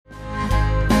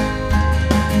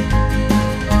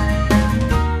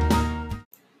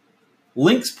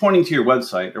Links pointing to your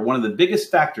website are one of the biggest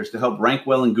factors to help rank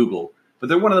well in Google, but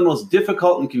they're one of the most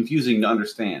difficult and confusing to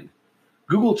understand.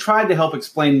 Google tried to help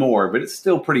explain more, but it's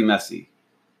still pretty messy.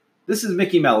 This is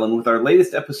Mickey Mellon with our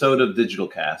latest episode of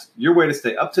DigitalCast, your way to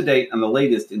stay up to date on the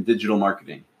latest in digital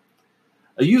marketing.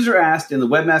 A user asked in the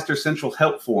Webmaster Central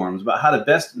help forums about how to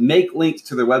best make links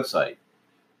to their website.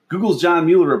 Google's John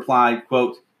Mueller replied,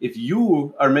 quote, "If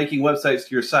you are making websites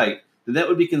to your site, then that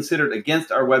would be considered against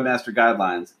our Webmaster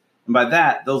guidelines. And by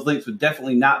that, those links would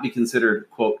definitely not be considered,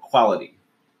 quote, quality."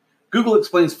 Google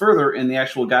explains further in the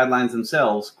actual guidelines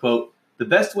themselves, quote, "The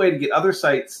best way to get other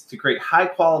sites to create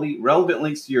high-quality, relevant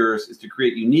links to yours is to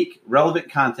create unique,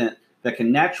 relevant content that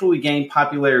can naturally gain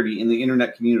popularity in the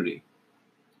internet community.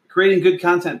 Creating good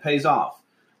content pays off.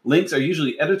 Links are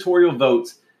usually editorial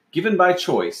votes given by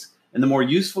choice, and the more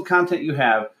useful content you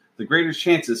have, the greater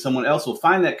chances someone else will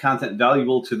find that content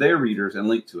valuable to their readers and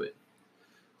link to it."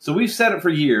 So we've said it for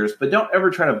years, but don't ever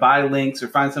try to buy links or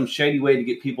find some shady way to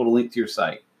get people to link to your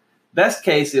site. Best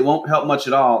case, it won't help much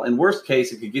at all, and worst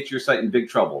case, it could get your site in big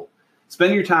trouble.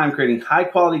 Spend your time creating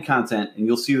high-quality content, and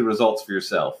you'll see the results for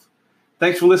yourself.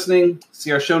 Thanks for listening.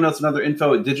 See our show notes and other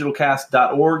info at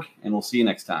digitalcast.org, and we'll see you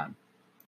next time.